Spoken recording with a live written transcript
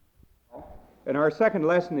And our second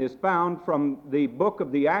lesson is found from the book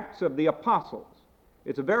of the Acts of the Apostles.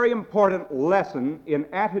 It's a very important lesson in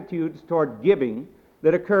attitudes toward giving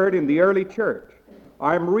that occurred in the early church.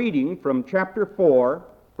 I'm reading from chapter 4,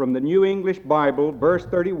 from the New English Bible, verse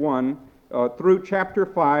 31, through chapter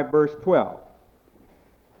 5, verse 12.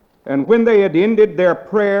 And when they had ended their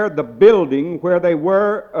prayer, the building where they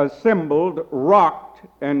were assembled rocked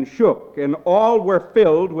and shook, and all were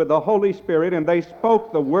filled with the Holy Spirit, and they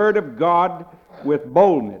spoke the word of God with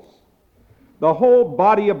boldness. The whole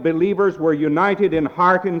body of believers were united in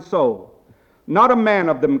heart and soul. Not a man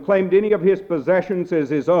of them claimed any of his possessions as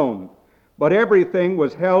his own, but everything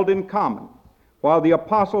was held in common, while the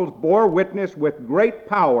apostles bore witness with great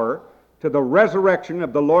power to the resurrection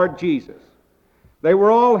of the Lord Jesus. They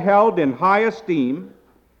were all held in high esteem,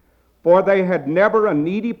 for they had never a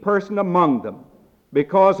needy person among them,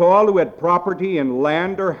 because all who had property in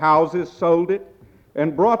land or houses sold it,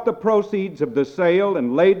 and brought the proceeds of the sale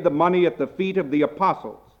and laid the money at the feet of the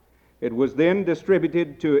apostles. It was then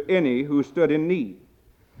distributed to any who stood in need.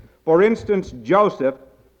 For instance, Joseph,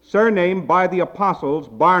 surnamed by the apostles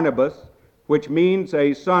Barnabas, which means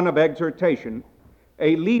a son of exhortation,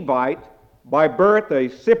 a Levite, by birth a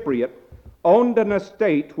Cypriot, owned an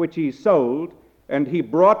estate which he sold, and he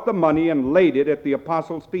brought the money and laid it at the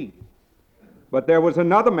apostles' feet. But there was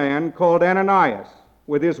another man called Ananias,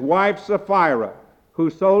 with his wife Sapphira, who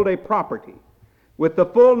sold a property. With the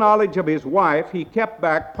full knowledge of his wife, he kept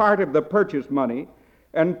back part of the purchase money,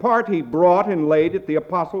 and part he brought and laid at the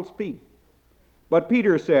apostles' feet. But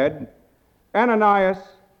Peter said, Ananias,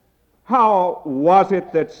 how was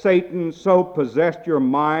it that Satan so possessed your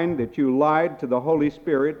mind that you lied to the Holy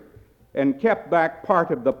Spirit and kept back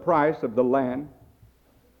part of the price of the land?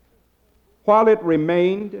 While it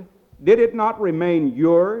remained, did it not remain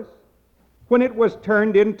yours? When it was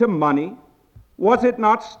turned into money, was it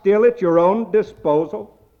not still at your own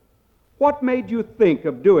disposal? What made you think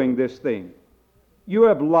of doing this thing? You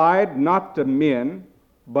have lied not to men,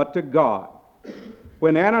 but to God.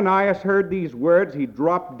 When Ananias heard these words, he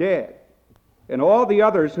dropped dead, and all the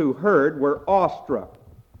others who heard were awestruck.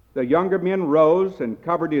 The younger men rose and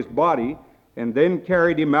covered his body, and then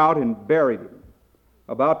carried him out and buried him.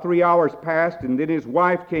 About 3 hours passed, and then his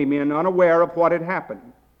wife came in, unaware of what had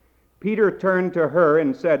happened. Peter turned to her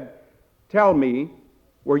and said, Tell me,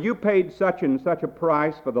 were you paid such and such a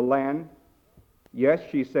price for the land? Yes,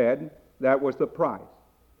 she said, that was the price.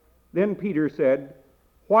 Then Peter said,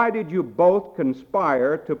 Why did you both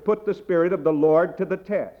conspire to put the Spirit of the Lord to the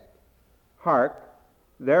test? Hark,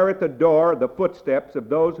 there at the door are the footsteps of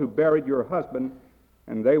those who buried your husband,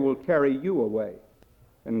 and they will carry you away.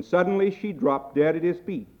 And suddenly she dropped dead at his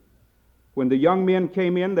feet. When the young men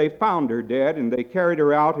came in, they found her dead, and they carried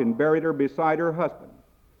her out and buried her beside her husband.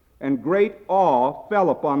 And great awe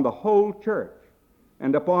fell upon the whole church,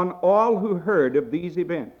 and upon all who heard of these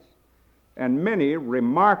events. And many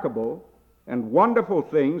remarkable and wonderful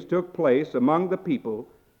things took place among the people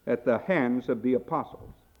at the hands of the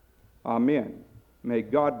apostles. Amen. May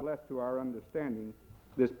God bless to our understanding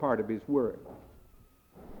this part of his word.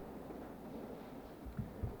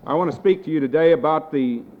 I want to speak to you today about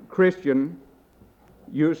the Christian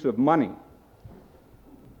use of money.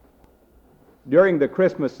 During the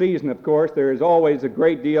Christmas season, of course, there is always a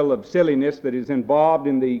great deal of silliness that is involved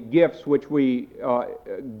in the gifts which we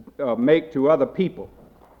make to other people.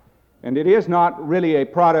 And it is not really a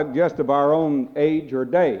product just of our own age or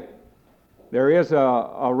day. There is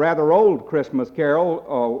a rather old Christmas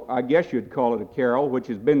carol, I guess you'd call it a carol, which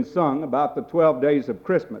has been sung about the 12 days of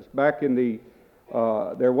Christmas. Back in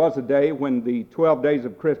there was a day when the 12 days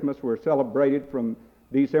of Christmas were celebrated from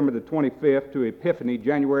December the 25th to Epiphany,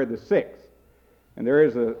 January the 6th. And there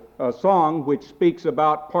is a song which speaks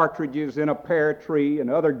about partridges in a pear tree and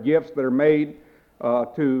other gifts that are made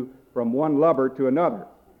from one lover to another.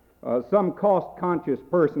 Some cost-conscious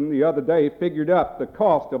person the other day figured up the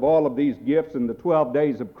cost of all of these gifts in the 12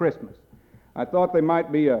 days of Christmas. I thought they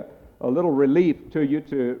might be a little relief to you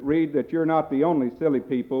to read that you're not the only silly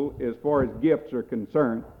people as far as gifts are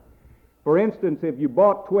concerned. For instance, if you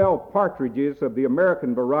bought 12 partridges of the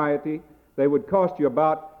American variety, they would cost you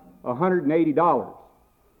about $180.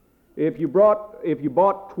 If you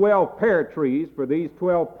bought 12 pear trees for these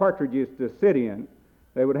 12 partridges to sit in,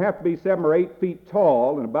 they would have to be 7 or 8 feet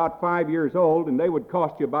tall and about 5 years old, and they would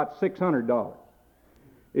cost you about $600.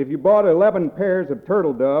 If you bought 11 pairs of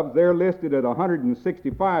turtle doves, they're listed at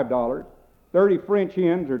 $165. 30 French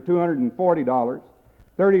hens are $240.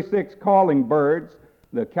 36 calling birds,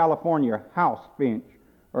 the California house finch,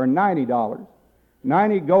 are $90.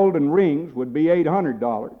 90 golden rings would be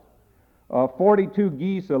 $800. 42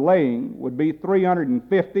 geese a laying would be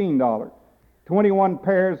 $315. 21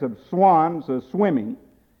 pairs of swans swimming,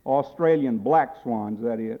 Australian black swans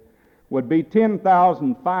that is, would be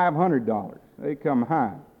 $10,500. They come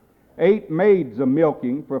high. 8 maids a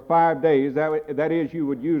milking for 5 days, that is, you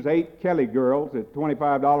would use 8 Kelly girls at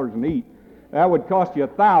 $25 an each. That would cost you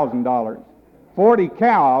 $1,000. 40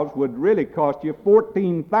 cows would really cost you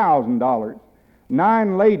 $14,000.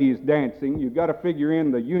 9 ladies dancing, you've got to figure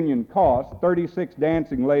in the union cost, 36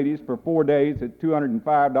 dancing ladies for 4 days at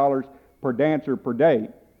 $205 per dancer per day.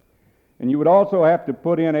 And you would also have to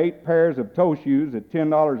put in 8 pairs of toe shoes at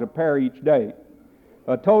 $10 a pair each day.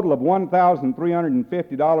 A total of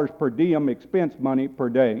 $1,350 per diem expense money per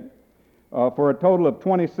day, for a total of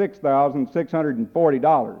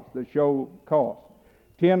 $26,640 the show cost.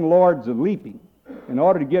 10 lords of leaping. In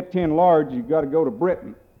order to get 10 lords, you've got to go to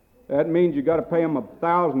Britain. That means you've got to pay them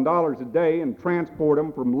 $1,000 a day and transport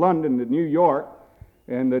them from London to New York,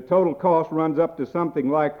 and the total cost runs up to something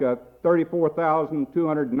like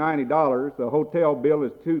 $34,290. The hotel bill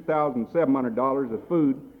is $2,700. The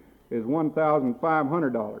food is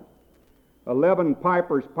 $1,500. 11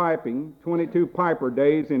 pipers piping, 22 piper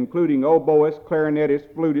days, including oboist,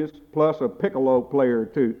 clarinetist, flutist, plus a piccolo player or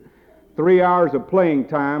two. 3 hours of playing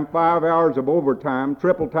time, 5 hours of overtime,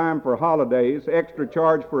 triple time for holidays, extra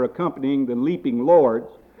charge for accompanying the leaping lords,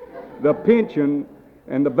 the pension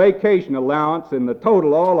and the vacation allowance, and the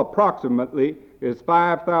total all approximately is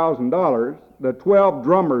 $5,000. The 12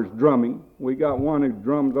 drummers drumming, we got one who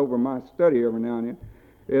drums over my study every now and then,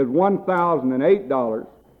 is $1,008,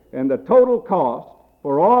 and the total cost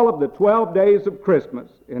for all of the 12 days of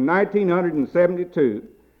Christmas in 1972,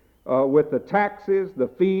 with the taxes, the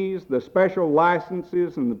fees, the special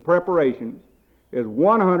licenses, and the preparations, is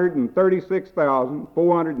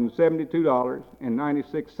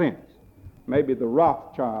 $136,472.96. Maybe the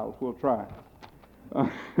Rothschilds will try.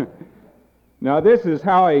 Now, this is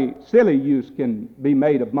how a silly use can be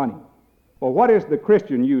made of money. Well, what is the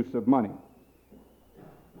Christian use of money?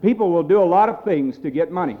 People will do a lot of things to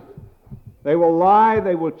get money. They will lie,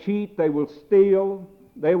 they will cheat, they will steal,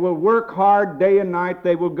 they will work hard day and night,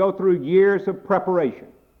 they will go through years of preparation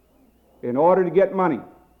in order to get money.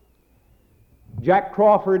 Jack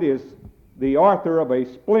Crawford is the author of a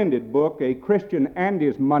splendid book, A Christian and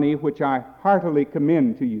His Money, which I heartily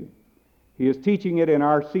commend to you. He is teaching it in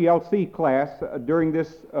our CLC class during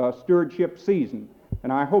this stewardship season,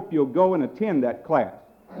 and I hope you'll go and attend that class.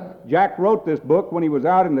 Jack wrote this book when he was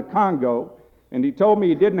out in the Congo, and he told me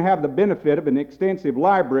he didn't have the benefit of an extensive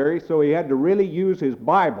library, so he had to really use his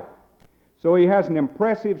Bible. So he has an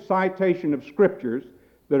impressive citation of scriptures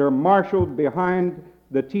that are marshaled behind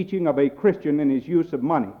the teaching of a Christian in his use of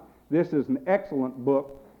money. This is an excellent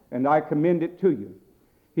book, and I commend it to you.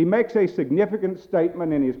 He makes a significant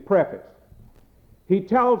statement in his preface. He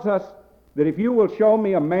tells us that if you will show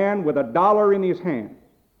me a man with $1 in his hand,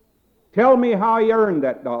 tell me how he earned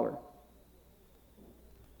that $1.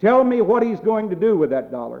 Tell me what he's going to do with that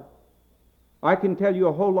 $1. I can tell you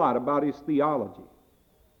a whole lot about his theology,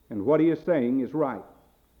 and what he is saying is right,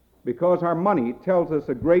 because our money tells us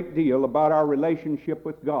a great deal about our relationship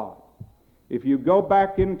with God. If you go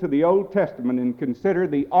back into the Old Testament and consider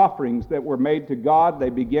the offerings that were made to God, they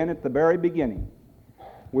begin at the very beginning.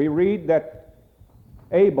 We read that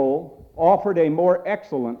Abel offered a more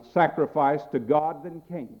excellent sacrifice to God than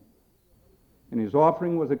Cain, and his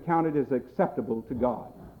offering was accounted as acceptable to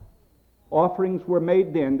God. Offerings were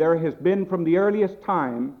made then. There has been from the earliest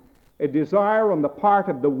time a desire on the part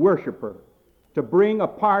of the worshiper to bring a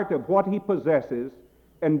part of what he possesses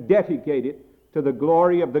and dedicate it to the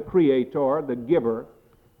glory of the Creator, the giver,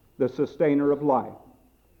 the sustainer of life.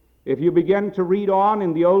 If you begin to read on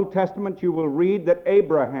in the Old Testament, you will read that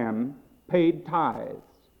Abraham paid tithes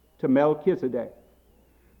to Melchizedek.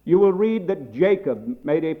 You will read that Jacob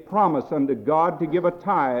made a promise unto God to give a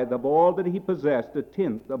tithe of all that he possessed, a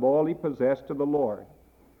tenth of all he possessed to the Lord.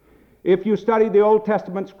 If you study the Old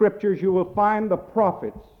Testament scriptures, you will find the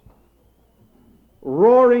prophets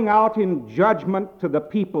roaring out in judgment to the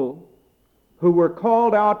people who were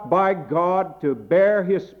called out by God to bear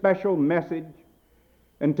his special message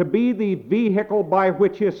and to be the vehicle by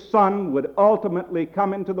which his Son would ultimately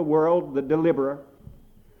come into the world, the deliverer.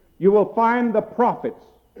 You will find the prophets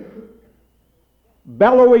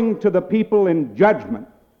bellowing to the people in judgment,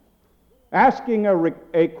 asking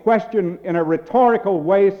a question in a rhetorical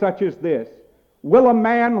way such as this: will a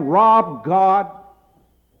man rob God?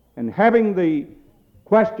 And having the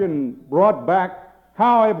question brought back,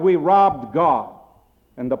 how have we robbed God?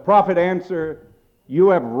 And the prophet answer, you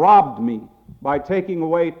have robbed me by taking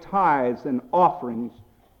away tithes and offerings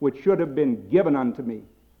which should have been given unto me.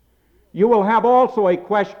 You will have also a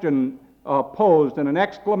question posed and an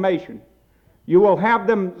exclamation. You will have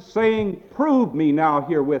them saying, "Prove me now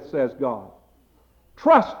herewith," says God.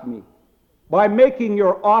 "Trust me by making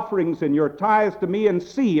your offerings and your tithes to me, and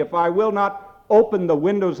see if I will not open the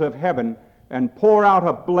windows of heaven and pour out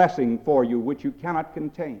a blessing for you which you cannot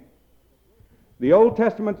contain." The Old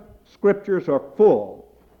Testament scriptures are full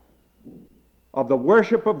of the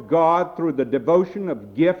worship of God through the devotion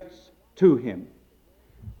of gifts to Him.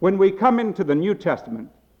 When we come into the New Testament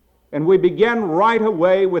and we begin right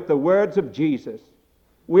away with the words of Jesus,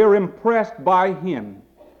 we are impressed by Him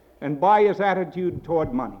and by His attitude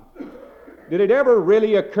toward money. Did it ever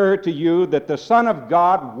really occur to you that the Son of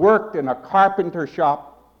God worked in a carpenter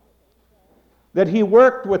shop? That He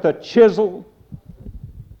worked with a chisel?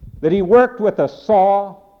 That He worked with a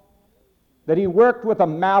saw? That He worked with a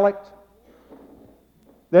mallet?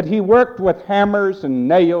 That He worked with hammers and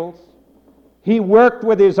nails? He worked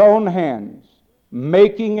with His own hands,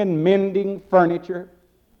 making and mending furniture,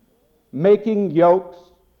 making yokes,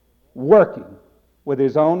 working with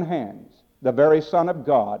His own hands, the very Son of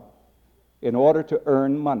God, in order to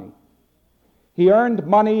earn money. He earned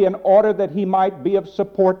money in order that He might be of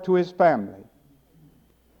support to His family.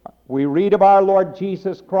 We read of our Lord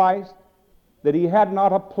Jesus Christ that He had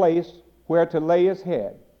not a place where to lay His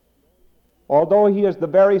head. Although He is the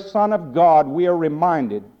very Son of God, we are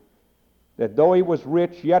reminded that though He was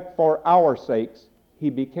rich, yet for our sakes He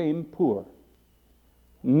became poor.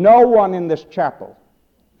 No one in this chapel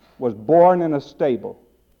was born in a stable.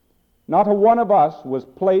 Not a one of us was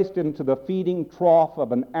placed into the feeding trough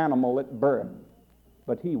of an animal at birth,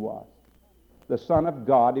 but He was, the Son of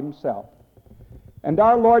God Himself. And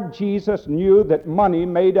our Lord Jesus knew that money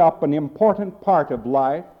made up an important part of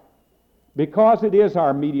life because it is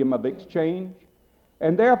our medium of exchange,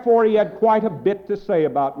 and therefore He had quite a bit to say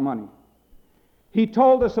about money. He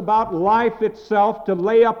told us about life itself, to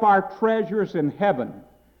lay up our treasures in heaven,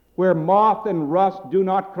 where moth and rust do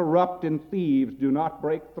not corrupt and thieves do not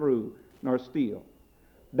break through nor steal.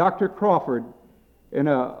 Dr. Crawford, in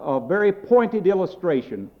a very pointed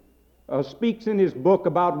illustration, speaks in his book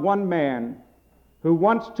about one man who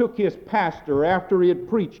once took his pastor, after he had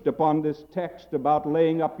preached upon this text about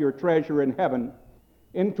laying up your treasure in heaven,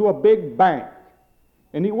 into a big bank.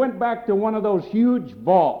 And he went back to one of those huge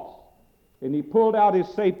vaults, and he pulled out his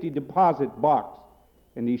safety deposit box,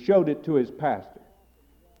 and he showed it to his pastor.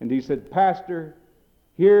 And he said, "Pastor,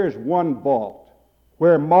 here's one vault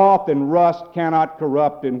where moth and rust cannot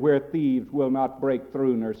corrupt and where thieves will not break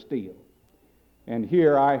through nor steal. And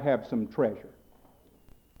here I have some treasure."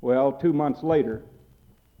 Well, 2 months later,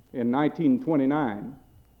 in 1929,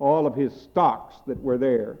 all of his stocks that were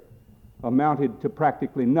there amounted to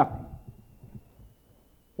practically nothing.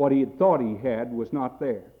 What he had thought he had was not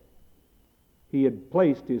there. He had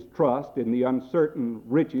placed his trust in the uncertain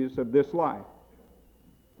riches of this life.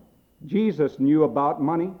 Jesus knew about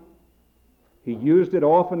money. He used it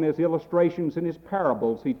often as illustrations in His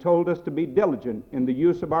parables. He told us to be diligent in the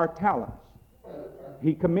use of our talents.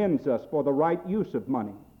 He commends us for the right use of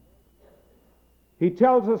money. He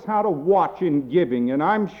tells us how to watch in giving, and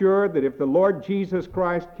I'm sure that if the Lord Jesus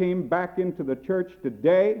Christ came back into the church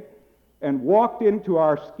today and walked into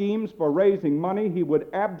our schemes for raising money, He would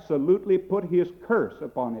absolutely put His curse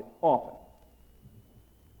upon it often.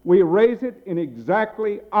 We raise it in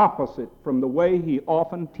exactly opposite from the way He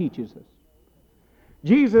often teaches us.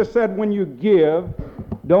 Jesus said, when you give,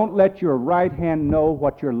 don't let your right hand know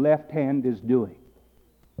what your left hand is doing.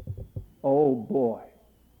 Oh boy,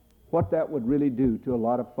 what that would really do to a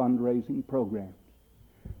lot of fundraising programs.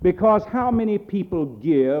 Because how many people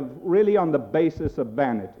give really on the basis of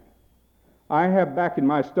vanity? I have back in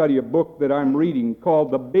my study a book that I'm reading called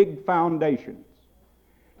The Big Foundations.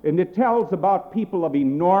 And it tells about people of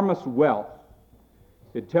enormous wealth.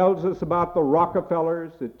 It tells us about the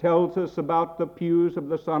Rockefellers. It tells us about the Pews of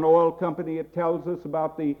the Sun Oil Company. It tells us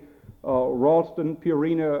about the Ralston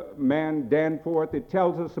Purina man, Danforth. It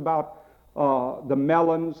tells us about the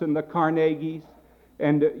Mellons and the Carnegies.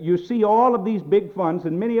 And you see all of these big funds,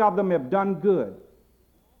 and many of them have done good.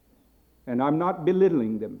 And I'm not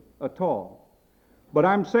belittling them at all. But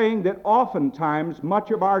I'm saying that oftentimes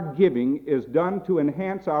much of our giving is done to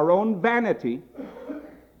enhance our own vanity,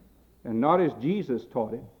 and not as Jesus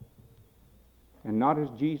taught it. And not as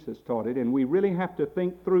Jesus taught it. And we really have to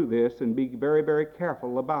think through this and be very, very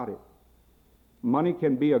careful about it. Money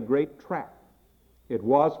can be a great trap. It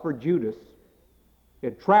was for Judas.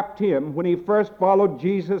 It trapped him. When he first followed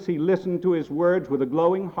Jesus, he listened to His words with a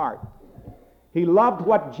glowing heart. He loved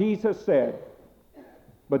what Jesus said.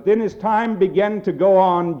 But then as time began to go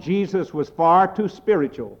on, Jesus was far too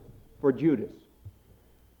spiritual for Judas.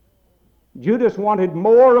 Judas wanted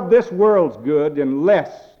more of this world's good and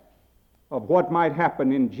less of what might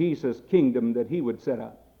happen in Jesus' kingdom that he would set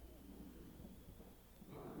up.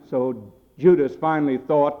 So Judas finally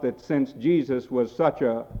thought that since Jesus was such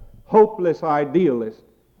a hopeless idealist,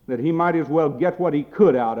 that he might as well get what he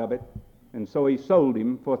could out of it, and so he sold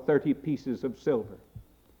him for 30 pieces of silver.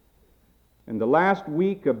 In the last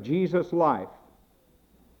week of Jesus' life,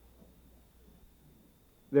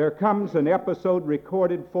 there comes an episode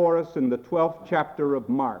recorded for us in the 12th chapter of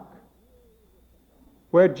Mark,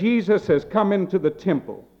 where Jesus has come into the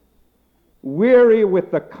temple, weary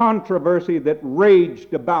with the controversy that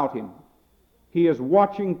raged about him. He is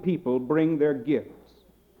watching people bring their gifts.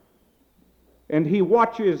 And he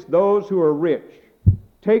watches those who are rich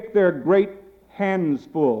take their great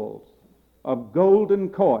handsfuls of golden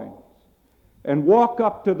coins and walk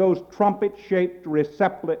up to those trumpet-shaped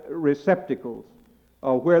receptacles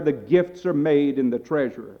where the gifts are made in the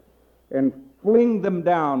treasury, and fling them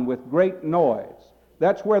down with great noise.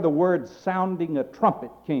 That's where the word sounding a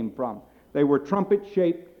trumpet came from. They were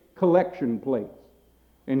trumpet-shaped collection plates.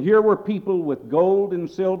 And here were people with gold and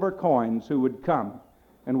silver coins who would come,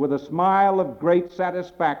 and with a smile of great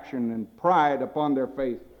satisfaction and pride upon their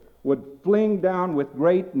face, would fling down with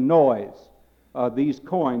great noise these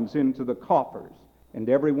coins into the coffers. And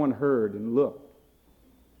everyone heard and looked.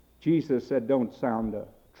 Jesus said, don't sound a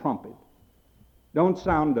trumpet. Don't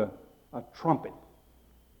sound a trumpet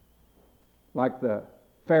like the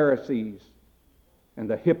Pharisees and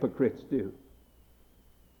the hypocrites do.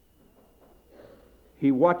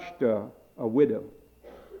 He watched a widow.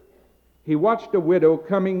 He watched a widow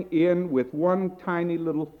coming in with one tiny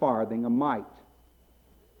little farthing, a mite,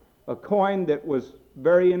 a coin that was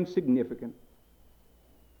very insignificant,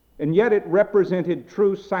 and yet it represented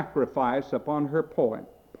true sacrifice upon her part.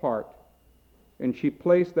 And she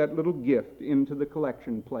placed that little gift into the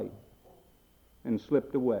collection plate and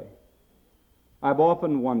slipped away. I've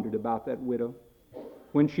often wondered about that widow.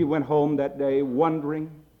 When she went home that day, wondering,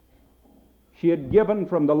 she had given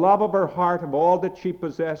from the love of her heart of all that she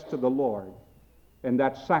possessed to the Lord, and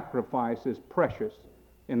that sacrifice is precious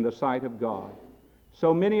in the sight of God.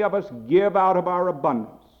 So many of us give out of our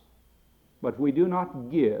abundance, but we do not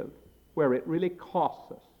give where it really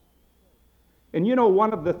costs us. And you know,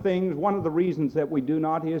 one of the reasons that we do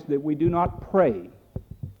not is that we do not pray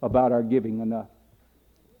about our giving enough.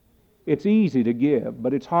 It's easy to give,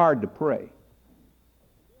 but it's hard to pray.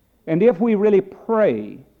 And if we really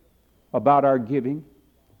pray about our giving,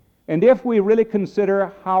 and if we really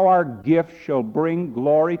consider how our gifts shall bring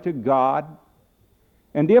glory to God,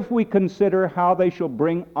 and if we consider how they shall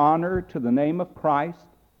bring honor to the name of Christ,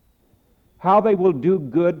 how they will do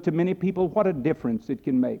good to many people, what a difference it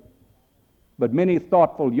can make. But many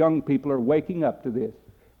thoughtful young people are waking up to this.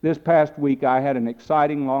 This past week I had an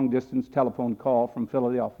exciting long-distance telephone call from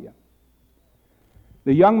Philadelphia.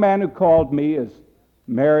 The young man who called me is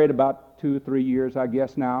married about 2 or 3 years, I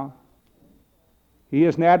guess now. He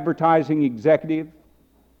is an advertising executive.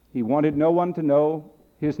 He wanted no one to know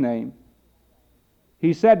his name.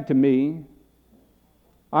 He said to me,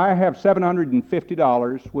 I have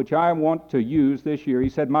 $750 which I want to use this year. He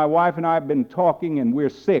said, my wife and I have been talking and we're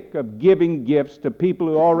sick of giving gifts to people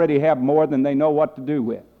who already have more than they know what to do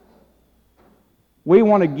with. We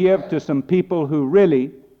want to give to some people who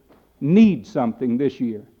really need something this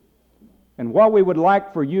year. And what we would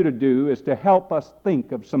like for you to do is to help us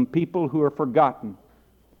think of some people who are forgotten.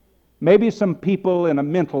 Maybe some people in a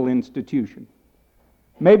mental institution.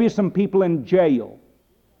 Maybe some people in jail.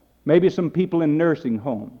 Maybe some people in nursing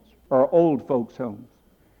homes or old folks' homes.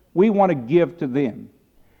 We want to give to them.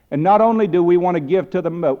 And not only do we want to give to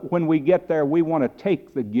them, but when we get there, we want to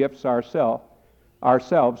take the gifts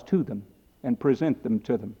ourselves to them and present them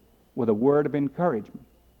to them with a word of encouragement.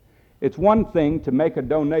 It's one thing to make a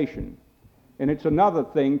donation, and it's another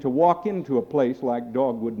thing to walk into a place like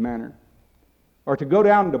Dogwood Manor, or to go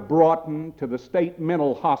down to Broughton to the State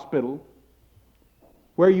Mental Hospital,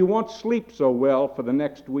 where you won't sleep so well for the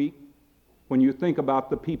next week when you think about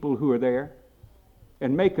the people who are there,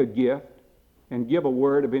 and make a gift and give a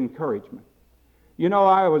word of encouragement. You know,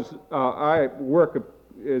 I work,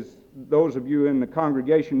 as those of you in the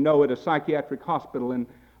congregation know, at a psychiatric hospital, and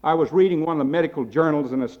I was reading one of the medical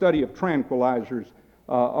journals in a study of tranquilizers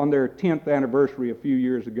on their 10th anniversary a few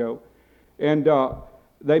years ago, and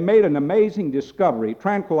they made an amazing discovery.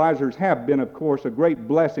 Tranquilizers have been, of course, a great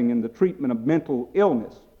blessing in the treatment of mental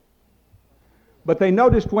illness. But they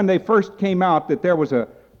noticed when they first came out that there was a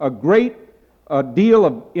great deal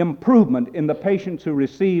of improvement in the patients who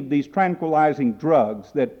received these tranquilizing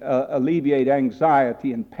drugs that alleviate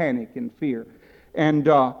anxiety and panic and fear. And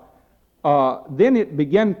then it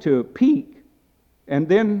began to peak And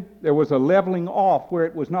then there was a leveling off where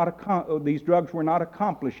it was not these drugs were not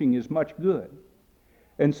accomplishing as much good.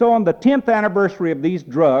 And so on the 10th anniversary of these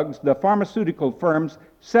drugs, the pharmaceutical firms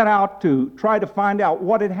set out to try to find out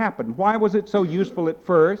what had happened. Why was it so useful at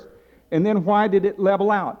first? And then why did it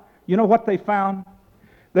level out? You know what they found?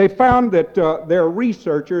 They found that their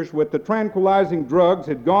researchers with the tranquilizing drugs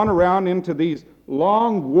had gone around into these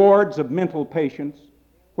long wards of mental patients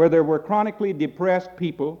where there were chronically depressed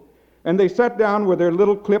people, and they sat down with their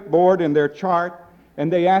little clipboard and their chart,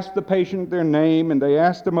 and they asked the patient their name, and they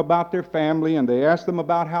asked them about their family, and they asked them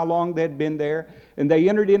about how long they'd been there, and they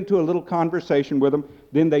entered into a little conversation with them.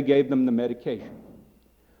 Then they gave them the medication.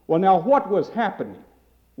 Well, now what was happening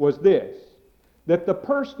was this, that the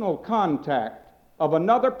personal contact of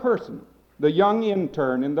another person, the young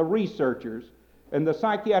intern and the researchers and the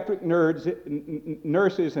psychiatric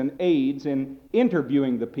nurses and aides in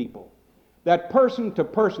interviewing the people, that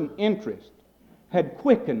person-to-person interest had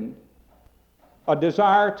quickened a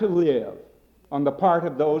desire to live on the part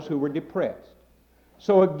of those who were depressed.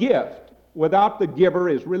 So a gift without the giver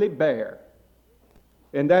is really bare,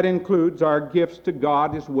 and that includes our gifts to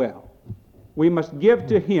God as well. We must give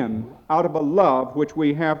to Him out of a love which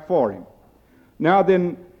we have for Him. Now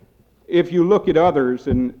then, if you look at others,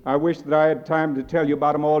 and I wish that I had time to tell you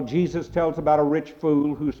about them all, Jesus tells about a rich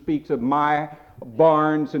fool who speaks of my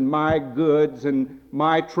barns and my goods and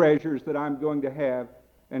my treasures that I'm going to have.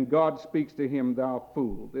 And God speaks to him, thou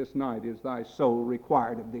fool, this night is thy soul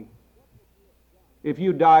required of thee. If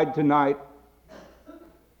you died tonight,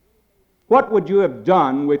 what would you have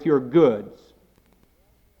done with your goods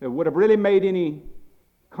that would have really made any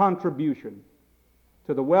contribution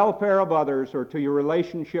to the welfare of others or to your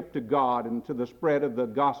relationship to God and to the spread of the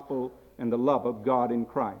gospel and the love of God in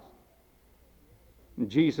Christ? And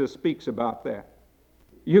Jesus speaks about that.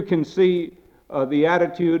 You can see the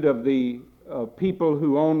attitude of the people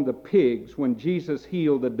who owned the pigs when Jesus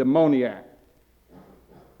healed the demoniac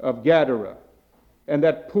of Gadara. And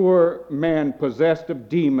that poor man possessed of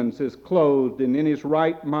demons is clothed and in his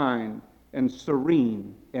right mind and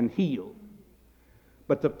serene and healed.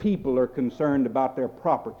 But the people are concerned about their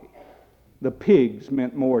property. The pigs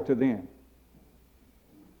meant more to them.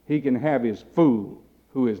 He can have his fool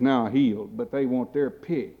who is now healed, but they want their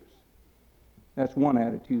pigs. That's one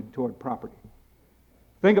attitude toward property.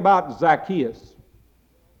 Think about Zacchaeus.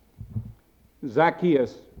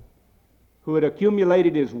 Zacchaeus, who had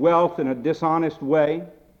accumulated his wealth in a dishonest way,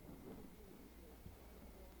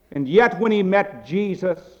 and yet when he met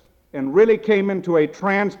Jesus and really came into a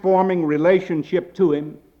transforming relationship to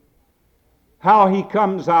him, how he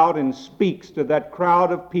comes out and speaks to that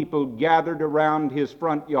crowd of people gathered around his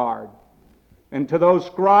front yard, and to those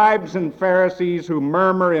scribes and Pharisees who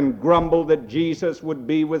murmur and grumble that Jesus would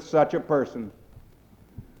be with such a person.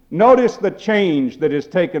 Notice the change that has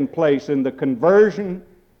taken place in the conversion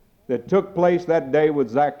that took place that day with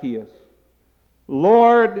Zacchaeus.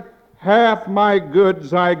 Lord, half my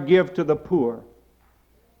goods I give to the poor,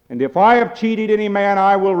 and if I have cheated any man,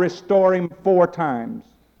 I will restore him 4 times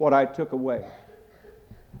what I took away.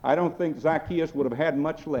 I don't think Zacchaeus would have had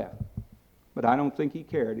much left, but I don't think he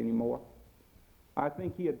cared anymore. I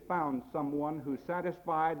think he had found someone who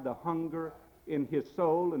satisfied the hunger in his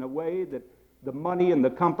soul in a way that the money and the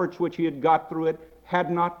comforts which he had got through it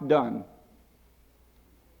had not done.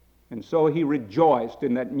 And so he rejoiced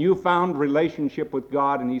in that newfound relationship with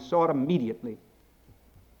God, and he sought immediately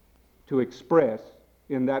to express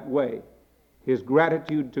in that way his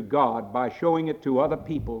gratitude to God by showing it to other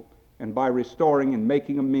people and by restoring and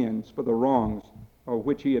making amends for the wrongs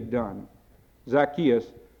which he had done.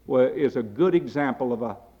 Zacchaeus is a good example of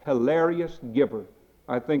a hilarious giver.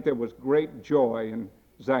 I think there was great joy in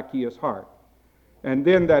Zacchaeus' heart. And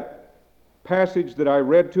then that passage that I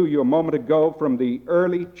read to you a moment ago from the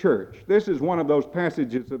early church. This is one of those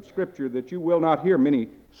passages of Scripture that you will not hear many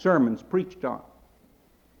sermons preached on.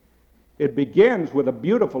 It begins with a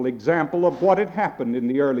beautiful example of what had happened in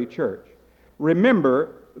the early church.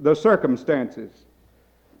 Remember the circumstances.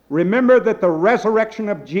 Remember that the resurrection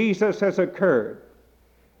of Jesus has occurred.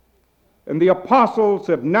 And the apostles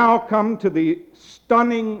have now come to the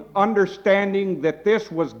stunning understanding that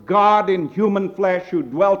this was God in human flesh who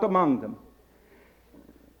dwelt among them.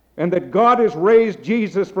 And that God has raised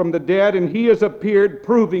Jesus from the dead, and he has appeared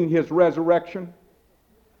proving his resurrection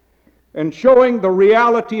and showing the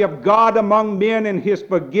reality of God among men and his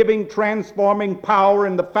forgiving, transforming power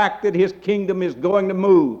and the fact that his kingdom is going to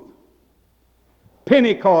move.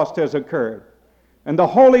 Pentecost has occurred, and the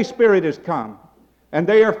Holy Spirit has come, and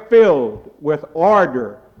they are filled with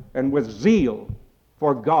ardor and with zeal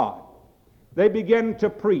for God. They begin to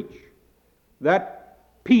preach that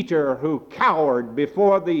Peter, who cowered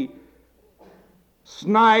before the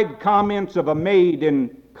snide comments of a maid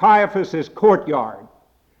in Caiaphas' courtyard,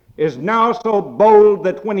 is now so bold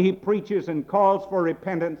that when he preaches and calls for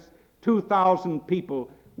repentance, 2,000 people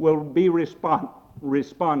will be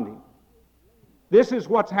responding. This is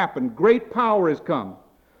what's happened. Great power has come.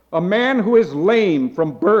 A man who is lame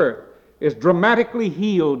from birth is dramatically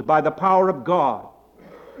healed by the power of God.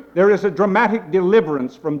 There is a dramatic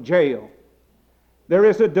deliverance from jail. There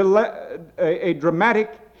is a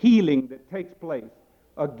dramatic healing that takes place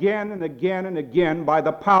again and again and again by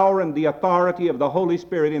the power and the authority of the Holy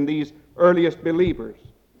Spirit in these earliest believers.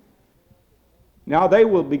 Now they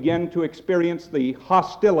will begin to experience the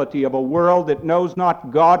hostility of a world that knows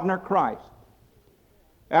not God nor Christ.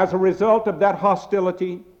 As a result of that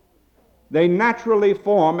hostility, they naturally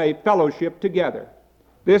form a fellowship together.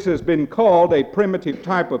 This has been called a primitive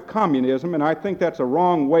type of communism, and I think that's a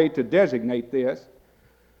wrong way to designate this,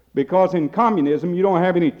 because in communism you don't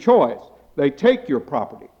have any choice. They take your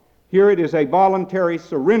property. Here it is a voluntary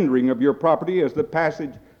surrendering of your property, as the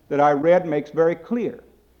passage that I read makes very clear.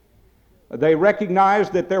 They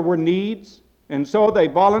recognized that there were needs, and so they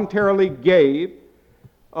voluntarily gave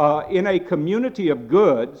in a community of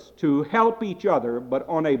goods to help each other, but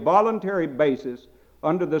on a voluntary basis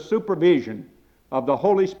under the supervision of the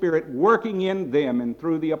Holy Spirit working in them and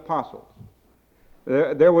through the apostles.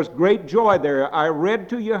 There was great joy there. I read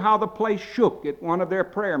to you how the place shook at one of their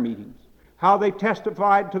prayer meetings, how they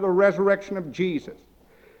testified to the resurrection of Jesus.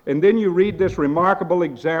 And then you read this remarkable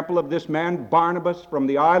example of this man Barnabas from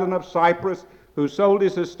the island of Cyprus, who sold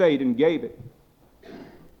his estate and gave it.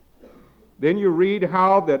 Then you read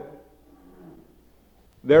how that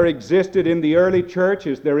there existed in the early church,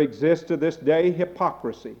 as there exists to this day,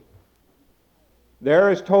 hypocrisy.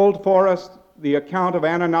 There is told for us the account of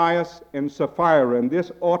Ananias and Sapphira, and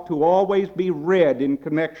this ought to always be read in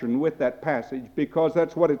connection with that passage, because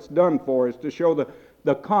that's what it's done for, is to show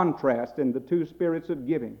the contrast in the two spirits of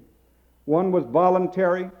giving. One was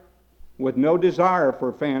voluntary, with no desire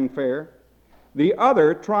for fanfare. The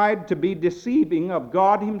other tried to be deceiving of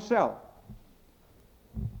God himself.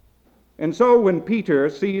 And so when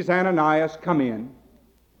Peter sees Ananias come in,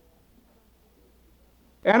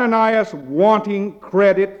 Ananias wanting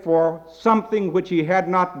credit for something which he had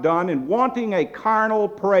not done and wanting a carnal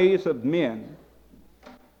praise of men,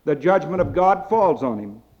 the judgment of God falls on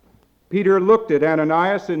him. Peter looked at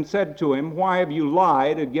Ananias and said to him, "Why have you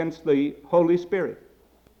lied against the Holy Spirit?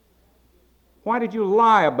 Why did you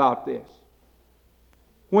lie about this?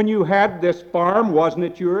 When you had this farm, wasn't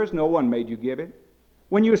it yours? No one made you give it.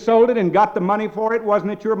 When you sold it and got the money for it,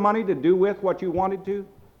 wasn't it your money to do with what you wanted to?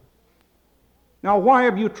 Now, why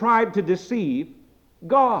have you tried to deceive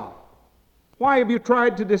God? Why have you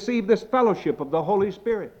tried to deceive this fellowship of the Holy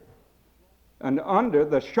Spirit?" And under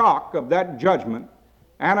the shock of that judgment,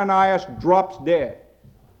 Ananias drops dead.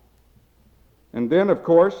 And then, of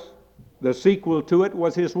course, the sequel to it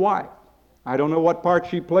was his wife. I don't know what part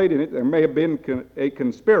she played in it. There may have been a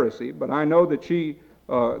conspiracy, but I know that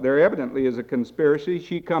there evidently is a conspiracy.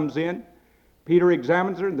 She comes in, Peter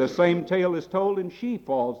examines her, and the same tale is told, and she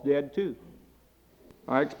falls dead too.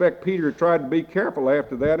 I expect Peter tried to be careful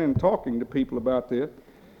after that in talking to people about this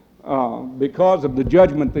because of the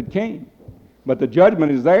judgment that came. But the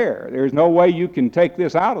judgment is there. There's no way you can take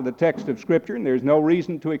this out of the text of Scripture, and there's no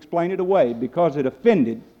reason to explain it away, because it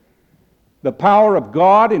offended the power of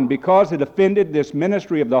God, and because it offended this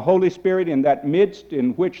ministry of the Holy Spirit in that midst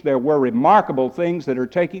in which there were remarkable things that are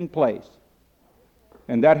taking place.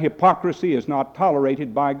 And that hypocrisy is not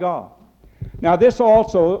tolerated by God. Now, this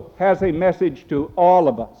also has a message to all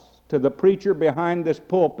of us, to the preacher behind this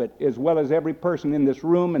pulpit, as well as every person in this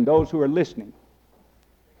room and those who are listening.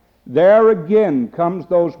 There again comes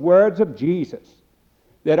those words of Jesus,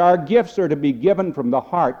 that our gifts are to be given from the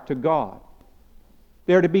heart to God.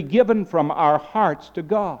 They're to be given from our hearts to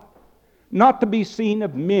God, not to be seen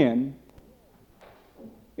of men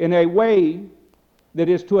in a way that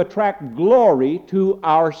is to attract glory to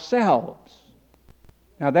ourselves.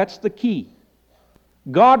 Now that's the key.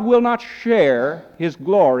 God will not share his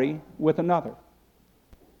glory with another,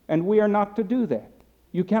 and we are not to do that.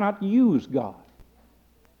 You cannot use God.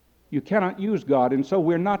 You cannot use God, and so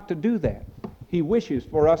we're not to do that. He wishes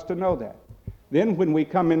for us to know that. Then when we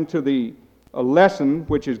come into the lesson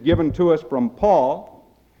which is given to us from Paul,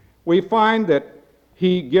 we find that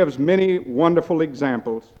he gives many wonderful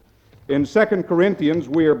examples. In 2 Corinthians,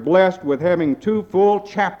 we are blessed with having 2 full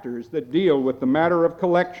chapters that deal with the matter of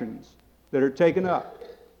collections that are taken up.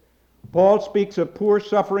 Paul speaks of poor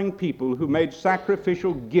suffering people who made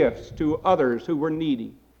sacrificial gifts to others who were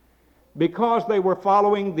needy. because they were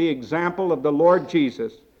following the example of the Lord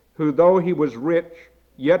Jesus, who though he was rich,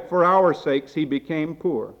 yet for our sakes he became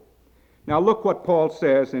poor. Now look what Paul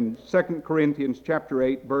says in 2 Corinthians chapter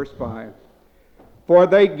 8, verse 5. For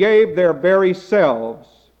they gave their very selves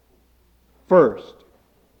first,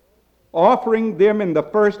 offering them in the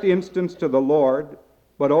first instance to the Lord,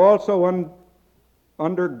 but also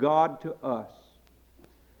under God to us.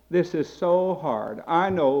 This is so hard. I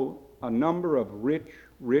know a number of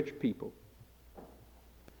rich people,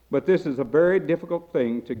 but this is a very difficult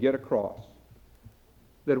thing to get across,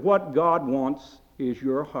 that what God wants is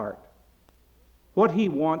your heart. What he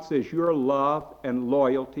wants is your love and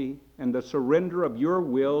loyalty and the surrender of your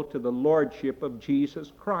will to the lordship of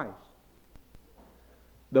Jesus Christ.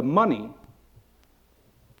 The money,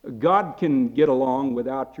 God can get along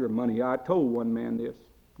without your money. I told one man this.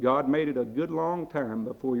 God made it a good long time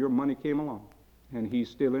before your money came along, and he's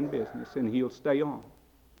still in business, and he'll stay on.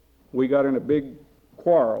 We got in a big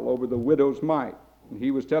quarrel over the widow's mite, and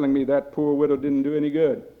he was telling me that poor widow didn't do any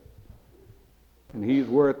good, and he's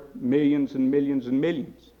worth millions and millions and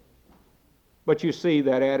millions. But you see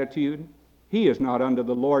that attitude? He is not under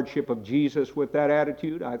the lordship of Jesus with that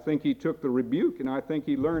attitude. I think he took the rebuke, and I think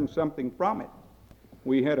he learned something from it.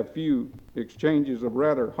 We had a few exchanges of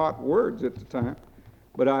rather hot words at the time,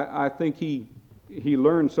 but I think he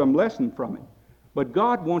learned some lesson from it. But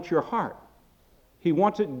God wants your heart. He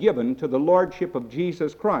wants it given to the lordship of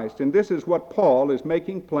Jesus Christ, and this is what Paul is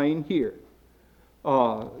making plain here.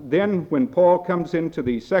 Then when Paul comes into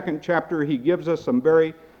the second chapter, he gives us some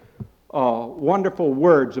very wonderful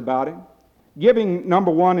words about it. Giving,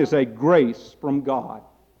 number one, is a grace from God.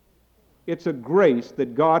 It's a grace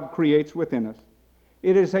that God creates within us.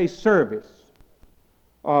 It is a service.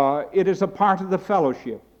 It is a part of the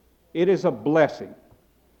fellowship. It is a blessing.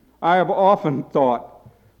 I have often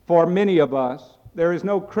thought, for many of us, there is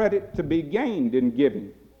no credit to be gained in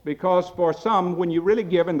giving, because for some, when you really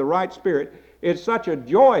give in the right spirit, it's such a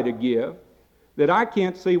joy to give that I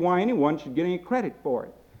can't see why anyone should get any credit for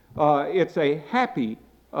it. It's a happy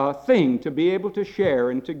thing to be able to share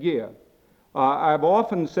and to give. I've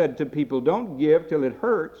often said to people, don't give till it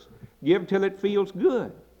hurts, give till it feels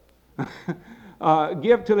good.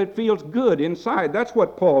 Give till it feels good inside. That's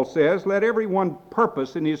what Paul says. Let everyone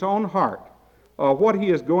purpose in his own heart what he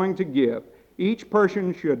is going to give. Each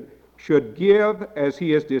person should give as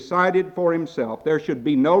he has decided for himself. There should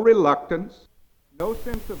be no reluctance, no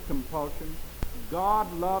sense of compulsion.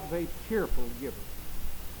 God loves a cheerful giver.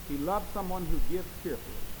 He loves someone who gives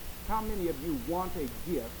cheerfully. How many of you want a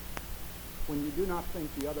gift when you do not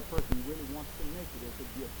think the other person really wants to make it as a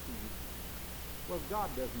gift to you? Well, God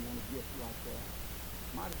doesn't want a gift like that.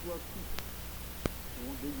 Might as well keep it. It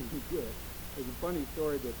won't do you any good. There's a funny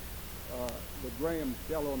story that the Grahams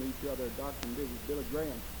tell on each other, Dr. and Mrs. Billy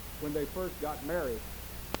Graham. When they first got married,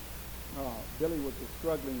 Billy was a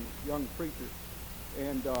struggling young preacher,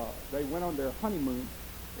 and they went on their honeymoon,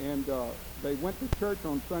 and they went to church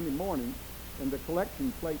on Sunday morning, and the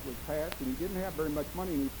collection plate was passed, and he didn't have very much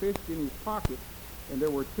money, and he fished in his pocket, and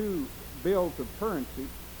there were 2 bills of currency,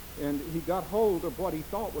 and he got hold of what he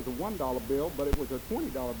thought was a $1 bill, but it was a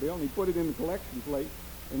 $20 bill, and he put it in the collection plate.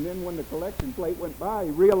 And then when the collection plate went by,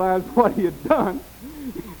 he realized what he had done.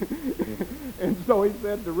 And so he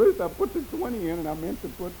said to Ruth, I put the 20 in, and I meant to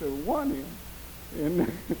put the 1 in.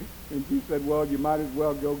 And she said, well, you might as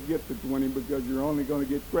well go get the 20 because you're only going to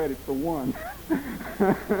get credit for 1.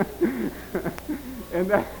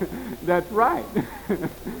 And that's right.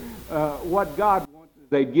 What God wants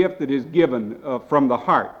is a gift that is given from the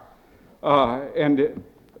heart. And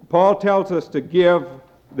Paul tells us to give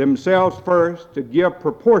themselves first, to give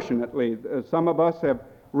proportionately. Some of us have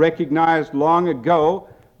recognized long ago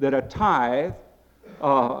that a tithe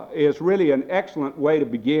is really an excellent way to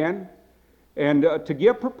begin, and to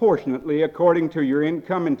give proportionately according to your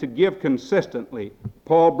income, and to give consistently.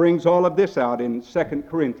 Paul brings all of this out in 2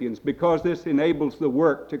 Corinthians because this enables the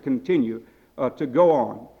work to continue to go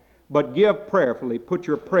on. But give prayerfully, put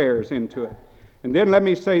your prayers into it. And then let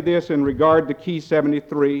me say this in regard to Key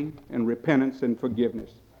 73 and repentance and forgiveness.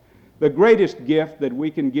 The greatest gift that we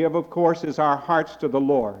can give, of course, is our hearts to the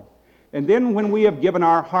Lord. And then when we have given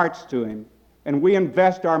our hearts to Him and we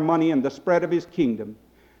invest our money in the spread of His kingdom,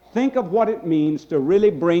 think of what it means to really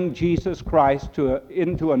bring Jesus Christ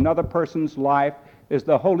into another person's life as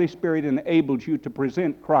the Holy Spirit enables you to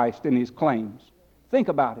present Christ in His claims. Think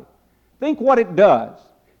about it. Think what it does.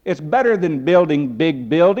 It's better than building big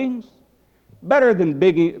buildings, better than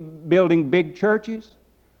building big churches.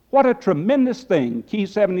 What a tremendous thing Key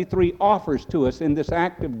 73 offers to us in this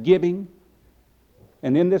act of giving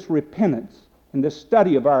and in this repentance and this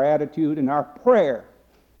study of our attitude and our prayer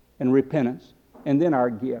and repentance, and then our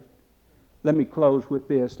gift. Let me close with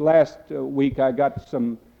this. Last week I got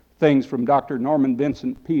some things from Dr. Norman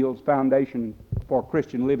Vincent Peale's Foundation for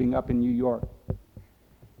Christian Living up in New York.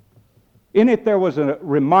 In it there was a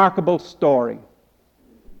remarkable story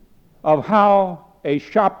of how a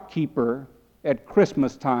shopkeeper at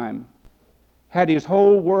Christmas time had his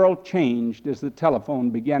whole world changed as the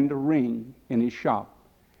telephone began to ring in his shop.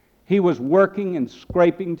 He was working and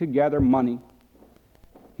scraping together money.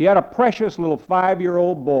 He had a precious little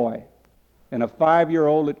 5-year-old boy, and a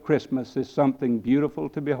 5-year-old at Christmas is something beautiful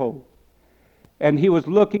to behold. And he was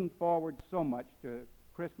looking forward so much to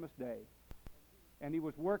Christmas Day. And he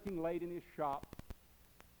was working late in his shop,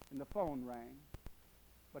 and the phone rang,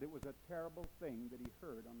 but it was a terrible thing that he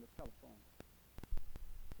heard on the telephone.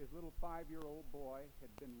 His little 5-year-old boy had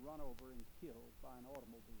been run over and killed by an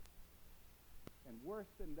automobile. And worse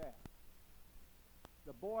than that,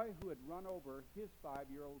 the boy who had run over his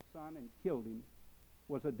 5-year-old son and killed him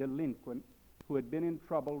was a delinquent who had been in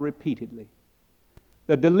trouble repeatedly.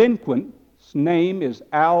 The delinquent's name is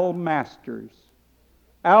Al Masters.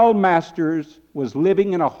 Al Masters was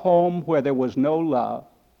living in a home where there was no love.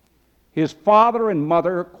 His father and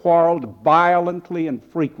mother quarreled violently and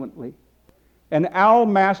frequently. And Al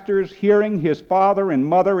Masters, hearing his father and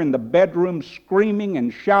mother in the bedroom screaming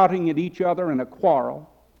and shouting at each other in a quarrel,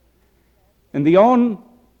 and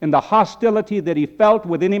the hostility that he felt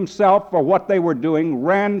within himself for what they were doing,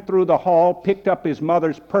 ran through the hall, picked up his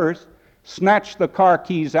mother's purse, snatched the car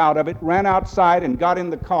keys out of it, ran outside and got in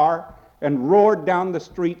the car and roared down the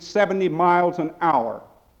street 70 miles an hour.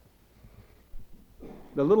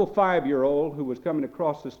 The little 5-year-old who was coming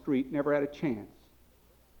across the street never had a chance.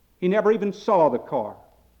 He never even saw the car.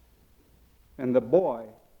 And the boy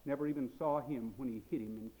never even saw him when he hit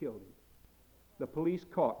him and killed him. The police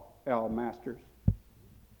caught Al Masters.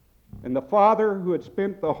 And the father, who had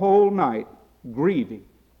spent the whole night grieving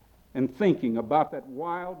and thinking about that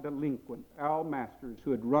wild delinquent, Al Masters,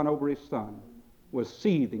 who had run over his son, was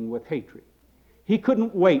seething with hatred. He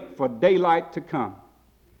couldn't wait for daylight to come.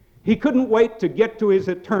 He couldn't wait to get to his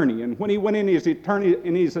attorney. And when he went in his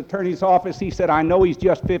attorney's office, he said, I know he's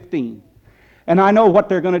just 15. And I know what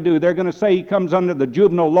they're going to do. They're going to say he comes under the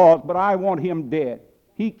juvenile laws, but I want him dead.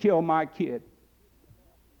 He killed my kid.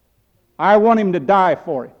 I want him to die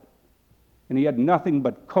for it. And he had nothing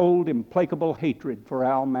but cold, implacable hatred for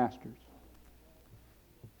Al Masters.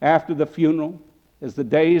 After the funeral, as the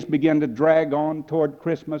days began to drag on toward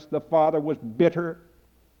Christmas, the father was bitter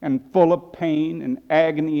and full of pain and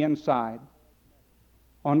agony inside.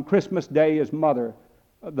 On Christmas Day, his mother,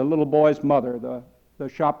 the little boy's mother, the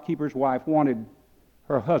shopkeeper's wife, wanted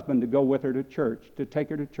her husband to go with her to church, to take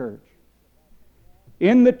her to church.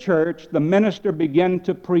 In the church, the minister began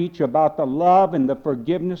to preach about the love and the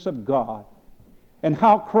forgiveness of God and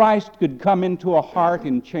how Christ could come into a heart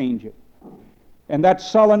and change it. And that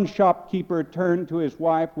sullen shopkeeper turned to his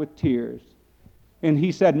wife with tears. And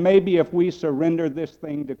he said, maybe if we surrender this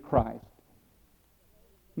thing to Christ,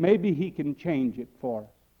 maybe he can change it for us.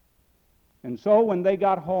 And so when they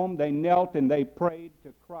got home, they knelt and they prayed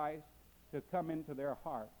to Christ to come into their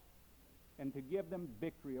hearts and to give them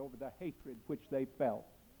victory over the hatred which they felt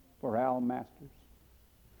for Al Masters.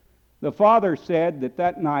 The father said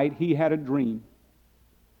that night he had a dream.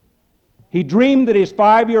 He dreamed that his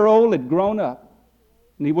 5-year-old had grown up,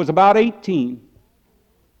 and he was about 18.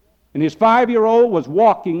 And his 5-year-old was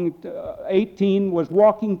walking, 18, was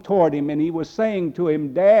walking toward him, and he was saying to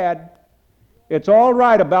him, Dad, it's all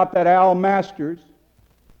right about that Al Masters.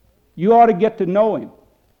 You ought to get to know him.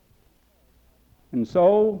 And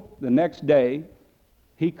so the next day,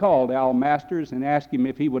 he called Al Masters and asked him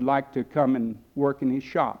if he would like to come and work in his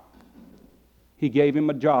shop. He gave him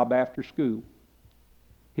a job after school.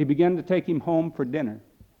 He began to take him home for dinner.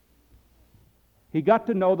 He got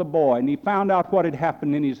to know the boy, and he found out what had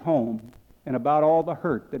happened in his home and about all the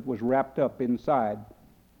hurt that was wrapped up inside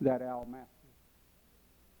that Al Masters.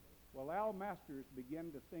 Well, Al Masters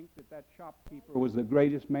began to think that shopkeeper was the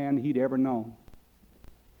greatest man he'd ever known.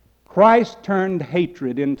 Christ turned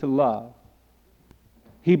hatred into love.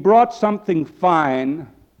 He brought something fine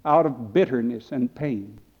out of bitterness and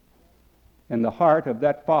pain in the heart of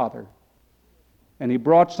that father. And he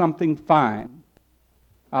brought something fine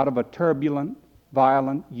out of a turbulent,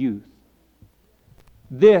 violent youth.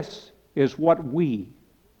 This is what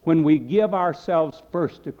when we give ourselves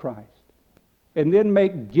first to Christ, and then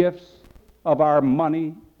make gifts of our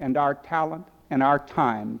money and our talent and our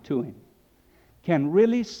time to him, can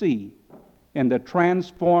really see in the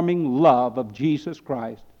transforming love of Jesus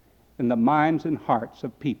Christ in the minds and hearts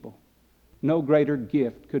of people. No greater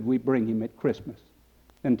gift could we bring him at Christmas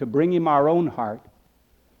than to bring him our own heart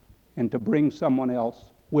and to bring someone else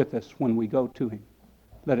with us when we go to him.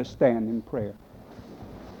 Let us stand in prayer.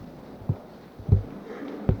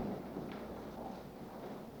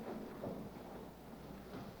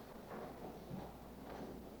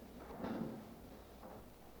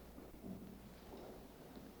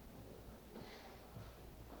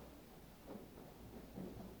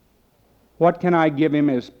 What can I give him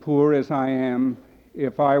as poor as I am?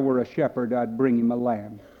 If I were a shepherd, I'd bring him a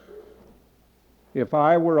lamb. If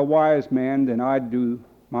I were a wise man, then I'd do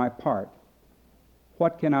my part.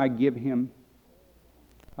 What can I give him?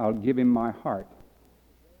 I'll give him my heart.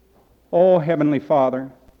 Oh, Heavenly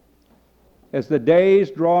Father, as the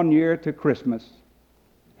days draw near to Christmas,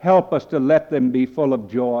 help us to let them be full of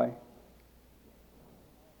joy.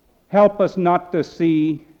 Help us not to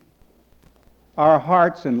see our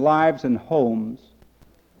hearts and lives and homes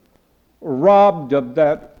robbed of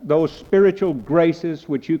those spiritual graces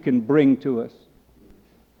which you can bring to us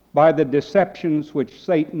by the deceptions which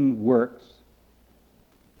Satan works.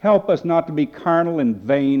 Help us not to be carnal and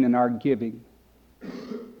vain in our giving,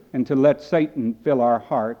 and to let Satan fill our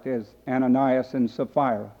heart as Ananias and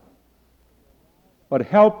Sapphira. But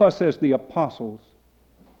help us as the apostles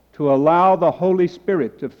to allow the Holy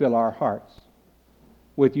Spirit to fill our hearts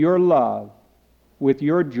with your love, with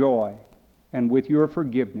your joy, and with your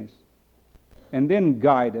forgiveness, and then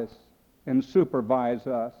guide us and supervise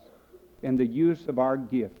us in the use of our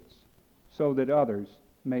gifts so that others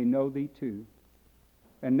may know thee too.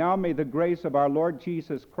 And now may the grace of our Lord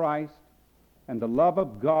Jesus Christ and the love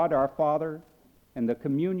of God our Father and the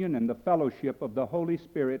communion and the fellowship of the Holy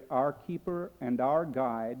Spirit, our keeper and our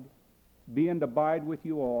guide, be and abide with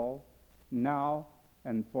you all, now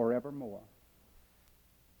and forevermore.